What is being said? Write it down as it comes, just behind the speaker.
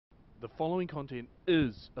the following content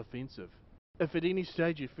is offensive. If at any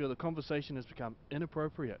stage you feel the conversation has become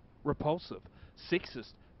inappropriate, repulsive,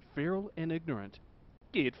 sexist, feral and ignorant,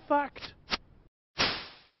 get fucked.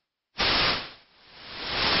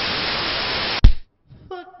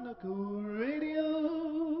 Fuck Knuckle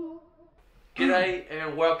Radio. G'day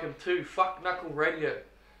and welcome to Fuck Knuckle Radio.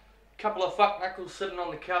 Couple of fuck knuckles sitting on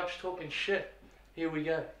the couch talking shit. Here we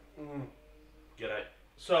go. G'day.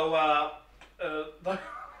 So,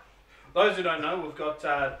 those who don't know, we've got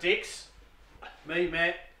Dex, me,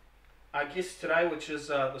 Matt, our guest today, which is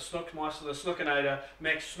the Snook Meister, the Snookinator,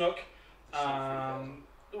 Max Snook.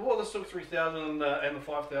 The Snook 3000 and the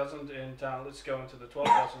 5000, and let's go into the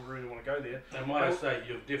 12,000. We really want to go there. And might I say,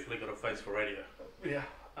 you've definitely got a face for radio. Yeah.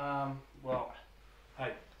 Well,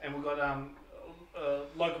 hey, and we've got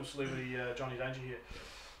local celebrity Johnny Danger here.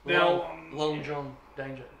 Now, Long John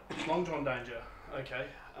Danger. Long John Danger. Okay.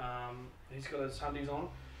 He's got his hundies on.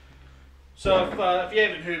 So if you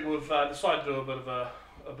haven't heard, we've decided to do a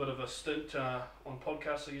bit of a stint on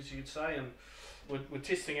podcasts, I guess you could say, and we're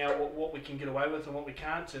testing out what we can get away with and what we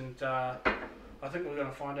can't, and I think we're going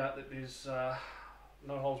to find out that there's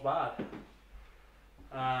no holes barred.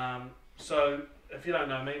 So if you don't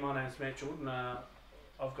know me, my name's Matt Jordan.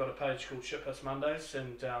 I've got a page called Shit Piss Mondays,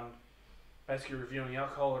 and basically reviewing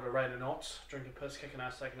alcohol at a rate of knots, drinking piss, kicking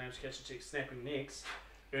ass, taking names, catching chicks, snapping necks,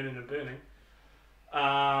 earning and burning.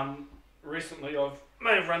 Recently I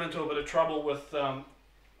may have run into a bit of trouble with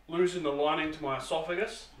losing the lining to my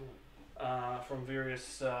esophagus from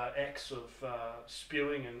various acts of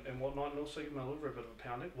spewing and whatnot, and also giving my liver a bit of a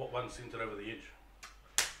pounding. What one sent it over the edge?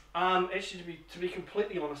 Actually, to be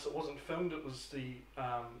completely honest, it wasn't filmed. It was the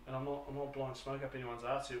and I'm not blowing smoke up anyone's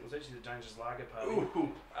arse here. It was actually the Danger's Lager party.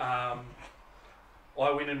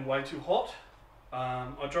 I went in way too hot.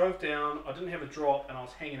 I drove down. I didn't have a drop, and I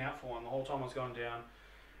was hanging out for one the whole time I was going down.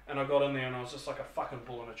 And I got in there, and I was just like a fucking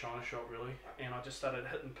bull in a china shop, really. And I just started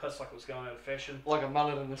hitting piss like it was going out of fashion. Like a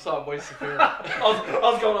mullet in the sideways safari. I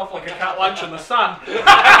was going off like a cut lunch in the sun.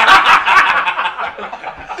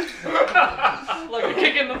 Like a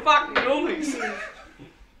kick in the fucking goalies.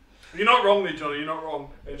 You're not wrong there, Johnny. You're not wrong,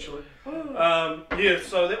 actually. Yeah,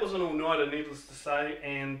 so that was an all-nighter, needless to say,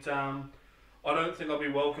 and I don't think I'll be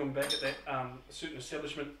welcome back at that certain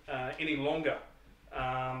establishment any longer.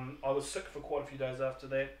 I was sick for quite a few days after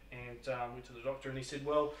that, and went to the doctor, and he said,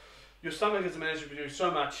 well, your stomach has managed to produce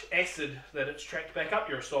so much acid that it's tracked back up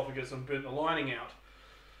your esophagus and burnt the lining out.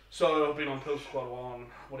 So I've been on pills for quite a while and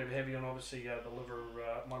whatever have you, and obviously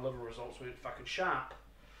my liver results were fucking sharp.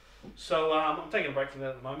 So I'm taking a break from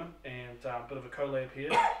that at the moment, and a bit of a collab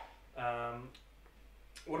here.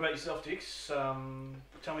 What about yourself, Dex? Tell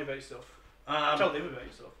me about yourself. Tell them about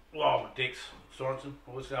yourself. Well, I'm Dex Sorensen.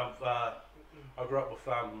 Obviously, I grew up with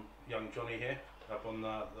young Johnny here up on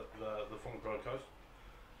the Whangaparaoa coast.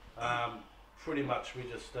 Pretty much, we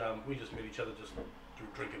just met each other just through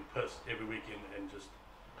drinking piss every weekend and just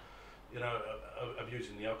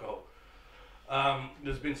abusing the alcohol.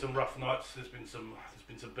 There's been some rough nights. There's been some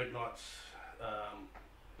big nights.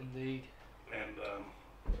 Indeed. And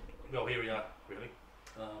well, here we are, really.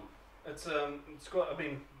 It's got. I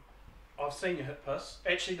mean, I've seen you hit piss.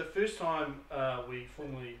 Actually, the first time we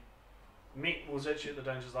formally met was actually at the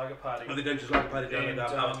Danger's Lager party. Oh, the Danger's Lager party down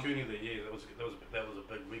at Cooney there. Yeah, that was a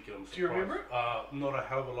big weekend. Do you remember it? Not a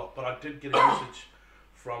hell of a lot, but I did get a message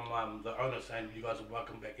from the owner saying you guys are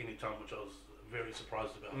welcome back anytime, which I was very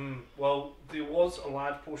surprised about. Well, there was a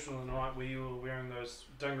large portion of the night where you were wearing those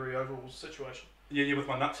dungaree overalls situation. Yeah, with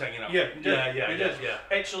my nuts hanging up. Yeah, you did. Yeah.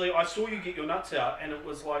 Actually, I saw you get your nuts out, and it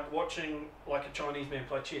was like watching like a Chinese man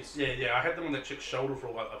play chess. Yeah. I had them on that chick's shoulder for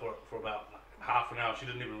about half an hour. She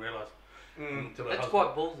didn't even realise. That's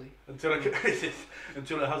quite ballsy. Until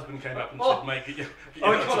her husband came up and said, "Mate, get your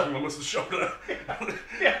nuts off my missus' shoulder."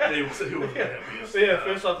 Yeah. He wasn't happy. Yeah,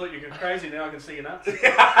 first I thought you were crazy. Now I can see your nuts.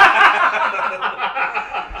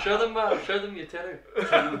 Show them your tattoo.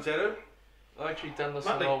 Show them the tattoo. I actually done this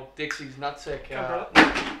on old Dixie's nutsack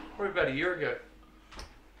probably about a year ago.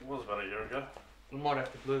 It was about a year ago. We might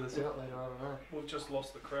have to blur this out later, I don't know. We've just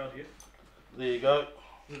lost the crowd here. There you go.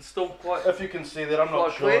 It's still quite... If you can see that, I'm not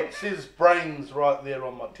quite sure. clear. It says brains right there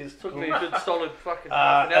on my testicle. Took me a good solid fucking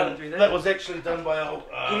half an hour to do that. That was actually done by our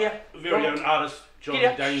very own artist,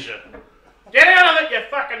 Johnny Danger. Get out of it, you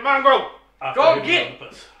fucking mongrel! Go get!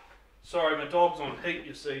 Sorry, my dog's on heat,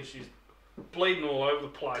 you see. She's bleeding all over the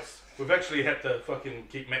place. We've actually had to fucking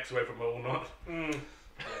keep Max away from her all night.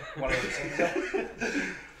 One of those things.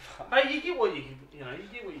 Hey, you get what you get,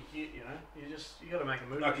 you got to make a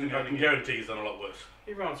move. I can guarantee he's done a lot worse.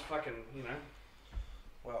 Everyone's fucking,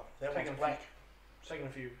 Well, that taking one's black. taking a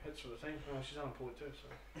few hits for the team. Oh, she's unemployed too, so.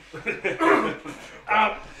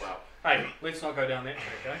 Wow. Hey, let's not go down that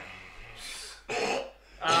track, okay?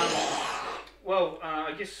 Well,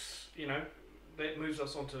 I guess, you know, that moves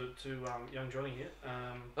us on to young Johnny here.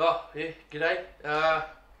 Oh, yeah, g'day.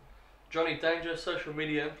 Johnny Danger, social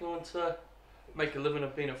media influencer. Make a living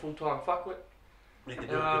of being a full-time fuckwit. You could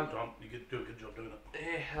do a good job. You could do a good job doing it.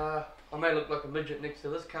 Yeah, I may look like a midget next to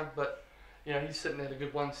this cunt, but, you know, he's sitting at a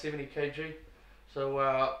good 170 kg. So,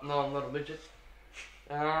 no, I'm not a midget.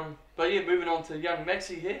 But yeah, moving on to young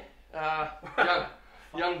Maxie here.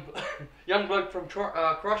 Young bloke from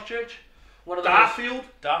Christchurch. One of the Darfield?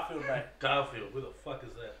 Darfield, mate. Darfield, where the fuck is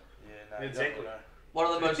that? Yeah, no, Exactly. One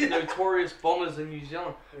of the most notorious bombers in New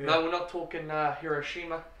Zealand. Yeah. No, we're not talking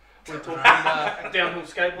Hiroshima. We're talking Downhill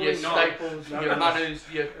skateboarding? your No. Staples, No. your Manus,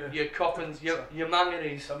 your Coppins, your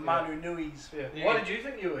Mangarees. Some Manu Nuis. Yeah. Yeah. Why did you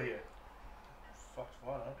think you were here? Fuck,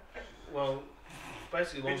 why not? Well,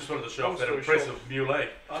 basically, He long just wanted to show long off that story impressive short, muley.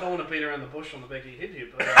 I don't want to beat around the bush on the back of your head here,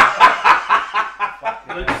 but Fuck,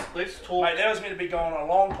 yeah. let's talk. Mate, that was meant to be going a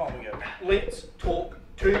long time ago. Let's talk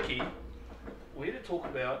Turkey. We're here to talk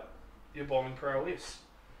about your bombing prowess.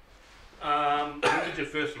 When did you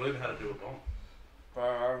first learn how to do a bomb? Bro,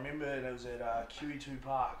 I remember it was at QE2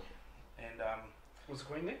 Park. And, Was the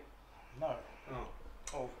Queen there? no. Oh,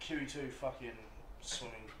 Oh, QE2 fucking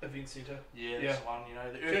swimming. event centre. Yeah, Yeah. that's one, you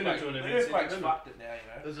know. The Turned earthquake, into an the event centre, earthquake's didn't it? fucked it now, you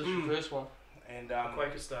know. This is your first one. And,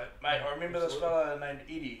 Quaker State. mate, I remember this Absolutely. fella named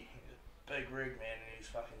Eddie, big rig man, and he's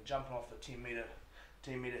fucking jumping off the 10 metre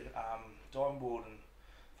diving board, and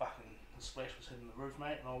fucking the splash was hitting the roof,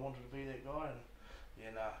 mate, and I wanted to be that guy, and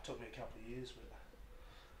yeah, nah, it took me a couple of years, but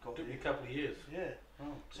got Took me a there. couple of years. Yeah,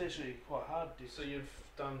 Oh. it's actually quite hard. So you've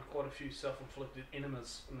done quite a few self-inflicted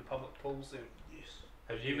enemas in the public pools then? Yes.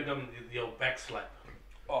 Have you ever done the old back slap?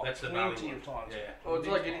 Oh, That's the gnarly plenty one. of times. Yeah. Well, it's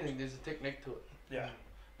like anything, there's a technique to it. Yeah.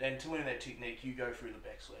 And to learn that technique, you go through the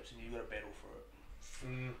back slaps, and you got to battle for it.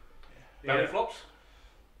 Mm. Belly Yeah. flops?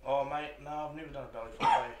 Oh, mate, no, I've never done a belly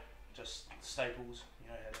flop. Just staples, you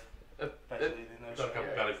know how to basically then I've those. done a couple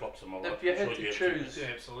of Yeah. belly flops in my life. If you I'm had sure to you have choose, Yeah,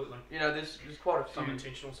 absolutely. you know, there's quite a Some few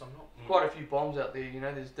intentional, some not. quite a few bombs out there. You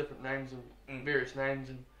know, there's different names and Mm. various names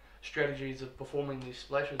and strategies of performing these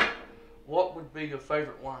splashes. What would be your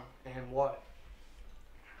favourite one and why?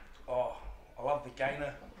 Oh, I love the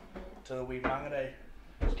gainer to the wee mangere.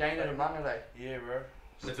 Gainer and Mangere. Yeah, bro.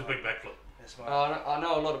 It's a big backflip. That's my I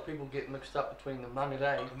know a lot of people get mixed up between the Mangere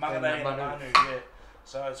the and mangere the and the Manu. manu, yeah.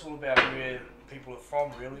 So it's all about where people are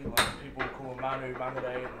from, really. Like people call a manu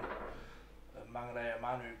mangere and mangere a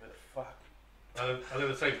manu, but fuck. Are they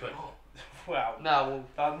the same thing? Well, No,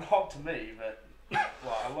 well, not to me, but like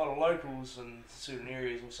a lot of locals in certain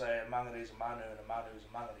areas will say a mangere is a manu and a manu is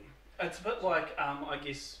a mangere. It's a bit like, I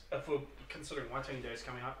guess, if we're considering Waitangi Days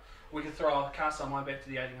coming up, we could throw our cast our mind back to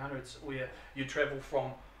the 1800s where you travel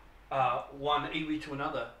from one iwi to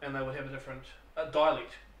another and they would have a different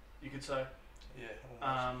dialect, you could say. Yeah.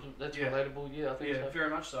 Almost. that's yeah. relatable. Yeah, I think Yeah, so. very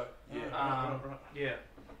much so. Yeah. right. Yeah,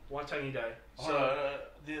 Waitangi Day. So So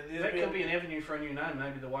there's that been- could be an avenue for a new name,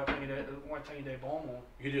 maybe the Waitangi Day bomb, or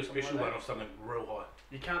You do a special Something like one of something real high.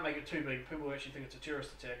 you can't make it too big. People will actually think it's a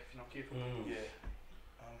terrorist attack if you're not careful. Yeah.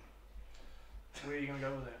 Where are you going to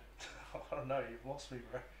go with that? I don't know. You've lost me,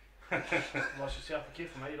 bro. Watch yourself, be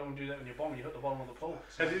careful, mate. You don't want to do that when you're bombing. You hit the bottom of the pool.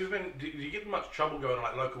 Have you been? Do you get much trouble going to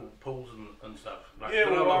like local pools and stuff? Like, Yeah, I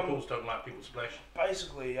know a well, lot of pools don't like people splash.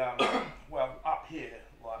 Basically, well, up here,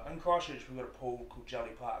 like in Christchurch, we've got a pool called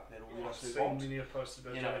Jelly Park that'll let us do I've seen bombs. many posts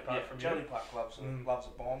about You know, Jelly Park yeah, from Jelly you. Park loves Mm. loves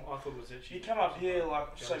a bomb. I thought it was actually. You come up here, like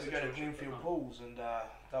say Jelly we go to situation, Glenfield but no. pools, and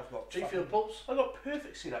they've got G-Field pools? They've got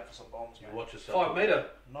perfect setup for some bombs, You mate. watch yourself. 5 metre.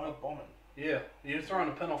 No bombing. Yeah, you're throwing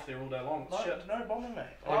a pin off there all day long. It's shit. No bombing, mate.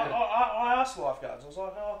 Okay. I asked the lifeguards. I was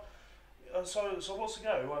like, so what's the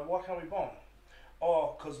go? Why can't we bomb?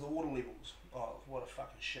 Oh, because the water levels. Oh, what a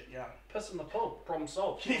fucking shit yarn. Piss in the pool. Problem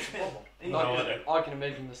solved. Yeah. What's the problem? Easy. No, I I, don't. I can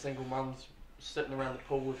imagine the single mums sitting around the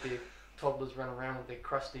pool with their toddlers running around with their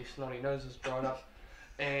crusty, snotty noses dried up,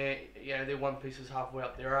 and you know their one piece is halfway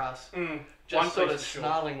up their ass, One just sort piece of is sure.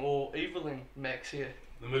 snarling or eviling Max here.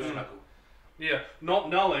 The moose Mm. knuckle. Yeah, not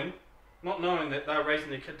knowing that they're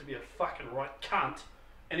raising their kid to be a fucking right cunt,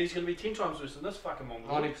 and he's going to be 10 times worse than this fucking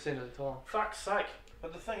mongol. 90% of the time. Fuck's sake.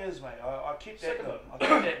 But the thing is, mate, I kept Sick at of them. it.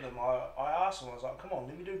 I kept at them. I asked them. I was like, come on,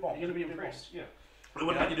 let me do bombs. You're going to be let me do impressed. Yeah.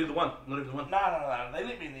 Why can't you do the one? Not even the one. No. They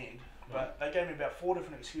let me in the end. But they gave me about 4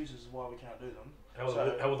 different excuses why we can't do them.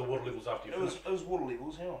 How were the water levels after you It was finished? water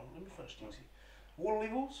levels. Hang on, let me finish, Dixie. Water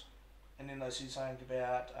levels, and then they said something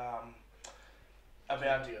about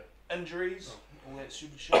India. injuries, Oh. all that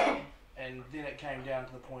stupid shit. And then it came down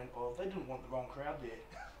to the point of they didn't want the wrong crowd there.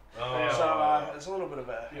 Oh. Yeah. So it's a little bit of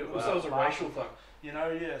a. Yeah, so it was a racial thing. You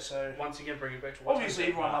know, yeah. So Once again, bring it back to what obviously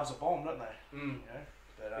everyone loves a bomb, don't they? Mm. You know.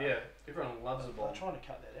 But, Yeah, everyone loves a bomb. I'm trying to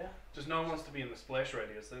cut that out. Just no one wants to be in the splash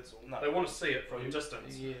radius. That's all. No. They want to see it from a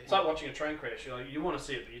distance. Yeah. It's like watching a train crash. You want to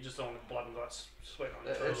see it, but you just don't want blood and guts sweating on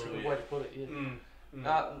your That's face. a good way to put it. Yeah. Mm.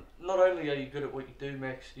 Not only are you good at what you do,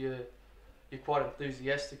 Max, you're quite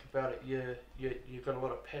enthusiastic about it. You've got a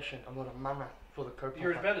lot of passion, a lot of mana for the kaupapa.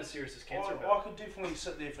 You're about as serious as cancer. I could definitely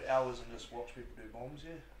sit there for hours and just watch people do bombs.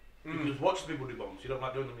 Yeah. You just watch people do bombs. You don't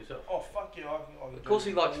like doing them yourself. Oh fuck yeah! I can Of course,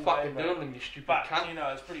 do he it likes all fucking day, doing mate. them, you stupid But cunt. you know,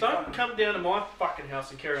 it's pretty. Don't fucking, come down to my fucking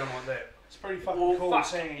house and carry on like that. It's pretty fucking Well, cool fuck.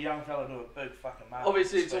 seeing a young fella do a big fucking mark.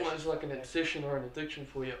 Obviously, it's station. almost like an obsession or an addiction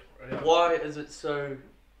for you. Yeah. Why is it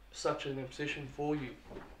such an obsession for you,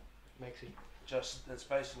 Maxie? Just it's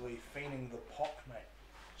basically feeding the pop, mate.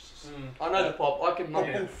 It's just, Mm. I know the pop. I can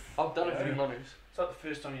Yeah. I've done a Yeah. few monos. It's like the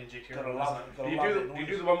first time you inject Gotta heroin, love isn't it. it? Gotta Do love you that do you noise.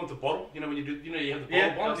 do the one with the bottle? You know when you do you have the Yeah,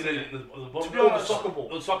 bottle one. I've You seen know it. the bottle. To be honest, soccer ball.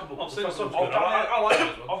 The soccer ball. I've seen the soccer ball. ball. I like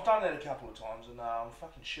those ones. I've done that a couple of times and I'm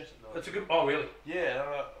fucking shit at those. It's a good. Oh really?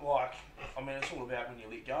 Yeah, like I mean, it's all about when you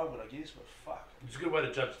let go, but I guess, but fuck. It's a good way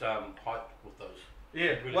to judge height with those.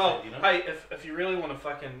 Yeah, Really well, sad, you know? hey, if you really want to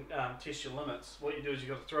fucking test your limits, what you do is you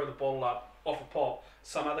got to throw the bottle up off a pop.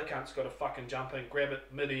 Some other cunt's got to fucking jump in, grab it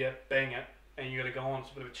mid-ear, bang it, and you got to go on.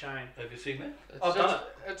 It's a bit of a chain. Have you seen that? I've done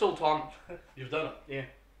It's all time. You've done it. Yeah.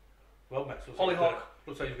 Well, Max. Hollyhock.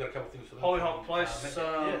 Looks like you've got a couple of things for them. Hollyhock Place, Max.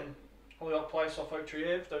 Hollyhock Place off Oak Tree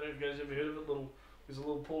Ave. Don't know if you guys ever heard of it. There's a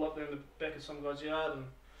little pool up there in the back of some guy's yard,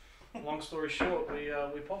 and long story short,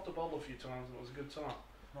 we popped a bottle a few times, and it was a good time.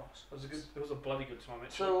 Nice. It was a bloody good time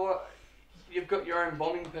actually. So you've got your own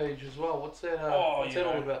bombing page as well. What's that? What's that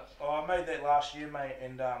all about? Oh, I made that last year, mate,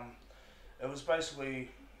 and it was basically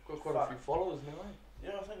Got quite a few followers now.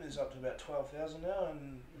 yeah, I think there's up to about 12,000 now,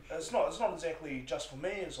 and it's not exactly just for me.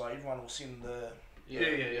 It's like everyone will send the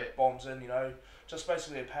Yeah. bombs in, you know, just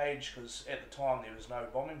basically a page because at the time there was no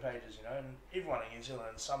bombing pages, you know, and everyone in New Zealand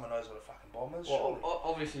in summer knows what a fucking bomb is. Well, Surely.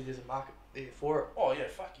 obviously there's a market there for it. Oh yeah,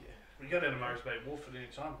 fuck yeah. You go down to Murray's Bay Wharf at any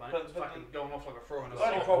time, mate. But- It's but fucking going off like a frog in a The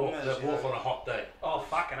only sock. problem is, That you wolf know, on a hot day. Oh,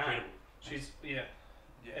 fucking hell. Incredible. She's, yeah,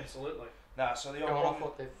 yeah. absolutely. Nah, so the Going old off bombing,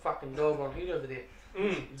 like that fucking dog on heat over there.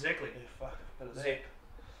 Exactly. yeah, fuck, bit of that. Zap.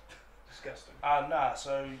 Disgusting. Nah,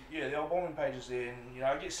 so yeah, the old bombing pages there, and you know,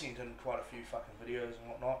 I get sent in quite a few fucking videos and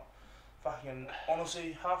whatnot. Fucking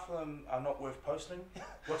honestly, half of them are not worth posting.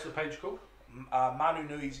 What's the page called? Manu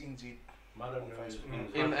Nui's NZ. Madam On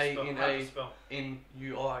Facebook.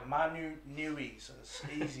 MANANUI. Manu Nui, so it's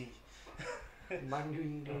easy. Manu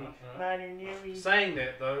Nui. Saying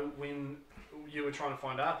that though, when you were trying to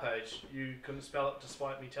find our page, you couldn't spell it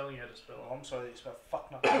despite me telling you how to spell Oh, it. I'm sorry, it's about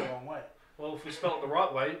fucking up the wrong way. Well, if we spell it the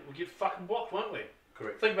right way, we'll get fucking blocked, won't we?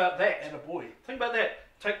 Correct. Think about that. And a boy. Think about that.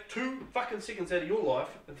 Take 2 fucking seconds out of your life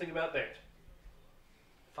and think about that.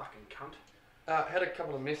 Fucking cunt. Had a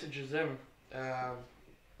couple of messages in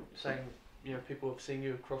saying, you know, people have seen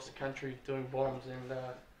you across the country doing bombs, and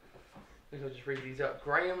I think I'll just read these out.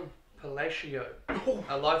 Graham Palacio,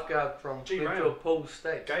 a lifeguard from Gee, Glenfield Pool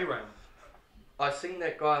State. Gay rain. I seen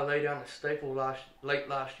that guy lay down a staple late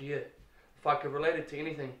last year. If I could relate it to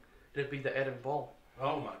anything, it'd be the atom bomb.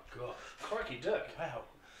 Oh my god. Crikey dick.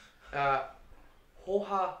 Wow.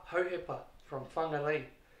 Hoha Hohepa from Whangarei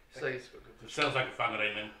says, It sounds like a fun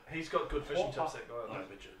day, man. He's got good fishing Oh, tips, that guy. I though.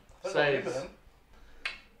 bet you. I don't remember says, him.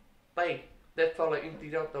 "Babe, that fella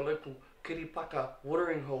emptied out the local Kiripaka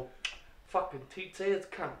watering hole. Fucking TT's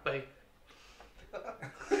cunt, babe."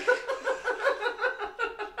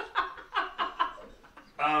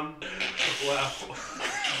 Wow.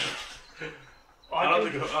 I don't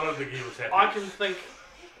think he was happy. I can think.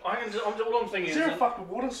 All I'm thinking Is is. there a fucking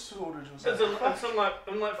water shortage or It's something? in like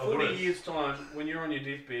Oh, there 40 is. years time when you're on your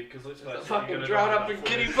deathbed, because let's face it, Fucking you're gonna dried die up in in about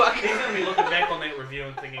 40 years. Kiripaka. He's gonna be looking back on that review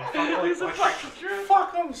and thinking, fuck, He's a I fucking drunk.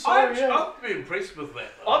 Fuck, I'm sorry. Yeah. I'd be impressed with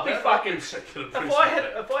that. I'd be fucking. If If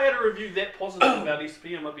I had a review that positive about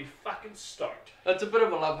SPM, I'd be fucking stoked. It's a bit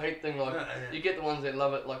of a love-hate thing. Like, Yeah. you get the ones that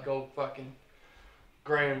love it, like old fucking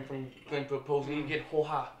Graham from Glenfield Pools, and you get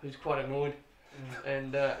Hoha, who's quite annoyed.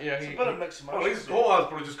 And, you know, It's a bit of mixed Well, emotions. he's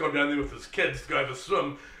probably just gone down there with his kids to go have a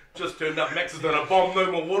swim. Just turned up, Max has done a bomb, no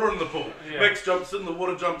more water in the pool. Yeah. Max jumps in, the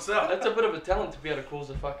water jumps out. That's a bit of a talent to be able to cause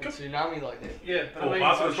a fucking tsunami like that. Yeah, but Well, I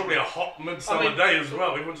mean, it's probably a hot midsummer I mean- day as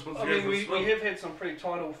well. Everyone's supposed to I go mean, for a we swim. have had some pretty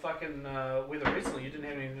tidal fucking weather recently. You didn't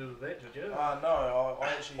have anything to do with that, did you? No, I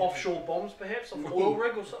actually... Offshore bombs, perhaps, off an oil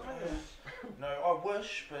rig or something. No, I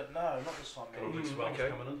wish, but no, not this time. Got all Man. these swells okay.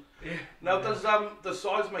 coming in. Yeah. Now, does the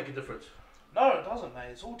size make a difference? No, it doesn't, mate.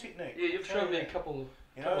 It's all technique. Yeah, you've shown me a couple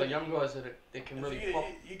You couple know, of young guys that can if really pop.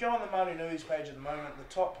 you go on the Manu News page at the moment,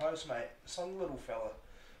 the top post, mate, some little fella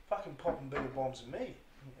fucking popping bigger bombs than me.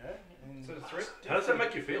 You know? And Is it a threat? How does that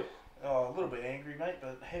make you feel? Oh, a little bit angry, mate,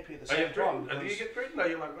 but happy at the Are you same time. threatened? Do you get threatened? Or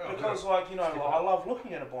you're like, oh, Because, like, you know, like, I love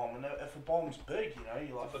looking at a bomb, and if a bomb's big, you know,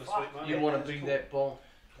 you're like, It's a bit of fuck. sweet money. You yeah, want to that's be cool. that bomb.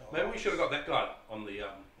 Oh, maybe we should have got that guy on the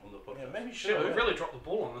podcast. Yeah, maybe you Shit, should. we've really dropped the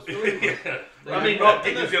ball on this. Really. Yeah. I mean, not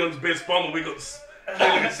in New the- Zealand's best bomber. We got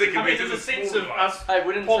second I mean, best. in the It's a sense small of guy. us Hey,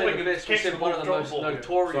 we didn't popping say the and best. We catching said the one of the ball, most drop ball.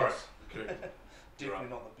 notorious. Sorry. Definitely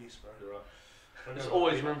not the best, bro. You're right. There's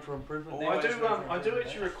always room for improvement. Oh, I Always do. room for I do improvement,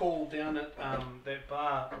 actually mate. recall down at that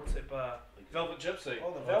bar. What's that bar? Velvet Gypsy.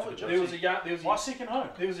 Oh, the Velvet There Gypsy. There was a there was My a, second home.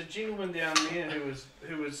 there was a gentleman down there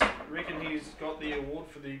who was reckon he's got the award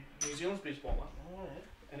for the New Zealand's best bomber, Oh,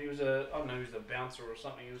 yeah. and he was I don't know, he was a bouncer or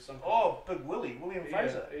something. He was some. Oh, Big William yeah,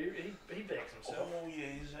 Fraser. he backs himself. Oh, yeah,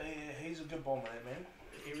 he's a good bomber, that man.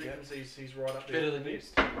 He reckons he's right up there. Better with than the you.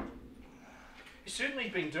 best. He's certainly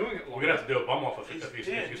been doing it We're long. gonna have to do a bomb off if He's you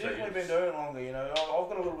say definitely been doing it longer, you know. I've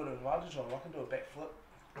got a little bit of advantage on him. I can do a backflip.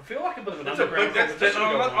 I feel like a bit of an That's a underground big. competition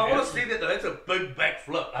I going on want here. to see that. Though. That's a big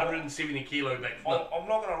backflip. 170 kilo backflip. I'm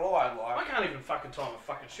not gonna lie, I like can't even fucking tie my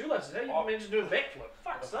fucking shoelaces. How do you Oh. manage to do a backflip?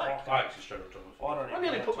 Fuck's sake. I actually straight up to him. I don't I even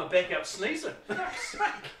nearly know put my how to back out sneezing. Fuck's sake.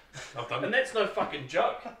 I've done And it. that's no fucking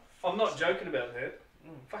joke. I'm not joking about that.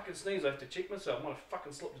 Mm. Fucking sneeze, I have to check myself. I might have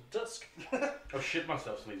fucking slipped a disc. I've shit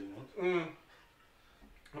myself sneezing once.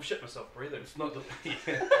 I've shit myself breathing. It's not the.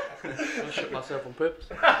 Yeah. I shit myself on purpose.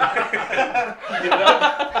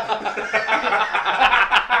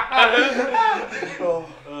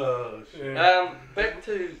 Oh, Yeah. Back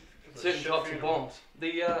to It's a certain shit types of funeral. bombs.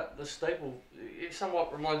 The staple, it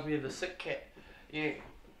somewhat reminds me of the sick cat. Yeah,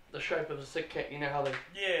 the shape of a sick cat. You know how they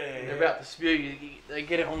yeah. they're about to spew you. They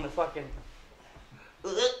get it on the fucking.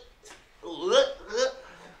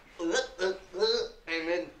 And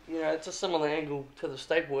then it's a similar angle to the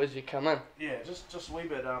staple as you come in. Yeah, just a wee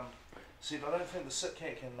bit. See, I don't think the sit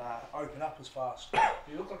cat can open up as fast.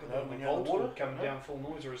 You look like a No, bit of when a you're in the voltwood water, coming no. down full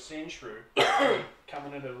noise or a sand shrew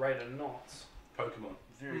coming at a rate of knots. Pokemon.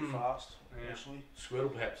 Very Mm. fast, Yeah. actually.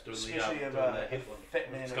 Squirtle perhaps doing Especially the of head a one.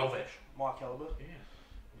 fat man Skullfish. my caliber. Yeah.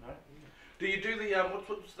 You know? Do you do the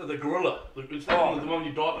what's the gorilla? It's Oh. the one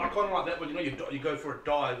you dive. I kind of like that one. You know, you go for a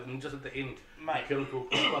dive and just at the end, Mate, you kill a cool.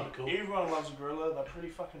 Quite cool. everyone loves a gorilla. They're pretty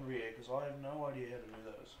fucking rare because I have no idea how to do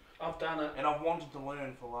those. I've done it. And I've wanted to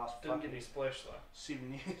learn for the last Didn't get fucking any splash though.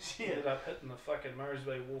 7 years. Yeah. Ended up hitting the fucking Murray's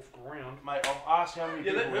Bay Wharf ground. Mate, I've asked how many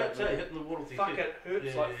Yeah, that people hurts. have Hey, been- hitting the water with your Fuck, head. it hurts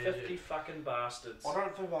Yeah, like yeah, 50 fucking bastards. I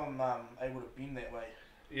don't think I'm able to bend that way.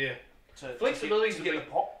 Yeah. To Flexibility's to get big.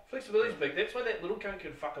 the pop. Flexibility's big. That's why that little cunt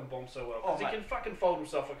can fucking bomb so well. Oh, Because he mate. can fucking fold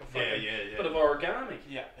himself like a fucking Yeah. bit of origami.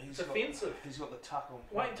 Yeah, It's offensive. He's got the tuck on.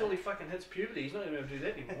 Wait until he fucking hits puberty. He's not even able to do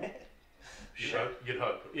that anymore. You'd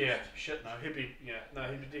hope. Yeah, shit, no. He'd be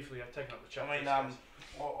definitely taking up the chuck. I mean,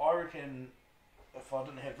 I reckon if I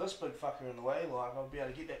didn't have this big fucker in the way, like I'd be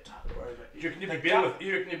able to get that tuck, bro. But You reckon you'd the be better gut- with?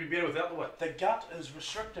 You reckon you'd be better without the weight? The gut is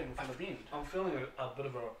restricting for the bend. I'm feeling a bit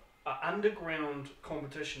of a underground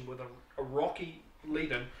competition with a Rocky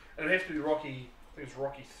lead-in. It'd have to be Rocky. I think it's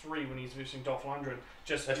Rocky 3 when he's versing Dolph Lundgren.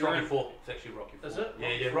 Just That's you're Rocky in- 4. It's actually Rocky 4. Is it? Yeah,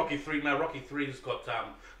 Rocky yeah. 4? Rocky 3. No, Rocky 3's got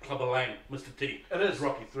Clubber Lane, Mr. T. It It's is.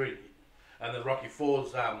 Rocky 3, and then Rocky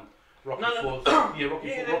 4's Rocky No, 4's yeah, Rocky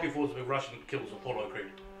Yeah, 4, that- Rocky 4's a big Russian kills Apollo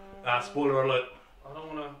Creed. Spoiler alert. I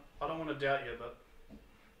don't wanna doubt you, but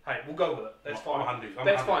hey, we'll go with it. That's fine. I'm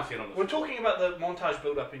That's 100% fine. on this. We're talking about the montage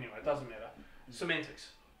build-up anyway. It doesn't matter. Semantics.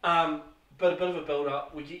 But a bit of a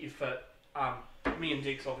build-up. We get you fit. Me and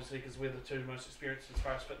Dex, obviously, because we're the two most experienced as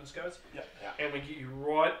far as fitness goes. Yeah. And we get you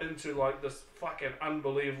right into like this fucking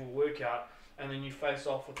unbelievable workout, and then you face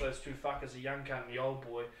off with those two fuckers, the young cunt and the old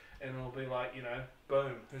boy, and it'll be like,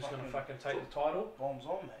 boom, who's gonna fucking take the title? Bombs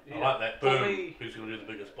on, mate. I like that. For Boom. me- Who's going to do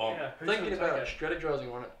the biggest bomb? Yeah, who's Thinking gonna about take it?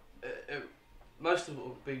 strategizing on it, most of it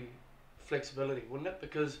would be flexibility, wouldn't it?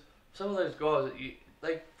 Because some of those guys,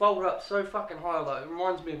 they fold up so fucking high. Like it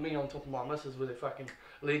reminds me of me on top of my missus with their fucking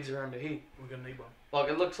legs around their head. We're gonna need one. Like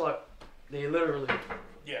it looks like they're literally,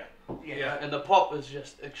 Yeah. Yeah. and the pop is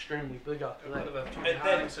just extremely big after A bit of that. a Tom That-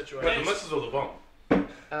 Harding Wait, the situation. misses or the bomb?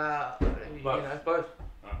 Both. Both.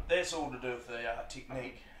 That's all to do with the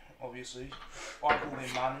technique, obviously. I call them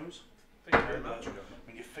manus. Thank you very much.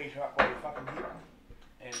 When your feet are up by your fucking head.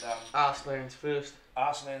 And Arse lands first.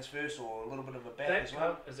 arse lands first or a little bit of a back That as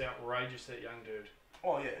well. cunt is outrageous, that young dude.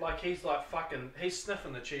 Oh, yeah. Like, he's like fucking, he's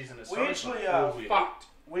sniffing the cheese in his We soda. actually, Fucked.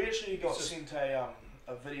 we actually got It's just- sent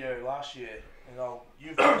a video last year, and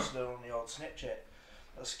you've posted it on the old Snapchat.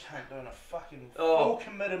 this cunt doing a fucking Oh. full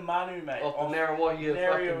committed manu, mate. Off the Narrawahia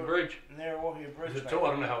fucking bridge. Narrawahia Bridge, Is it mate. tall? I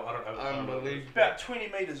don't know how. I don't know. Unbelievable. About 20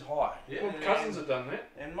 metres high. Yeah. Well, cousins have done that.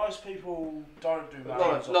 And most people don't do Not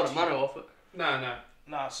manus. a mano off it. No.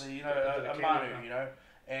 Nah, so you know, Into the a camera, manu, no. you know.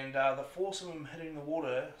 And the force of him hitting the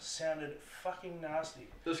water sounded fucking nasty.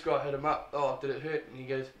 This guy hit him up. Oh, did it hurt? And he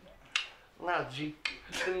goes, nah, G.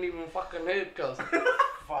 Didn't even fucking hurt, cuz.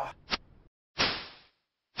 Fuck.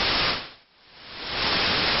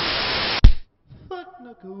 Fuck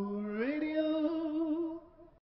Nakura.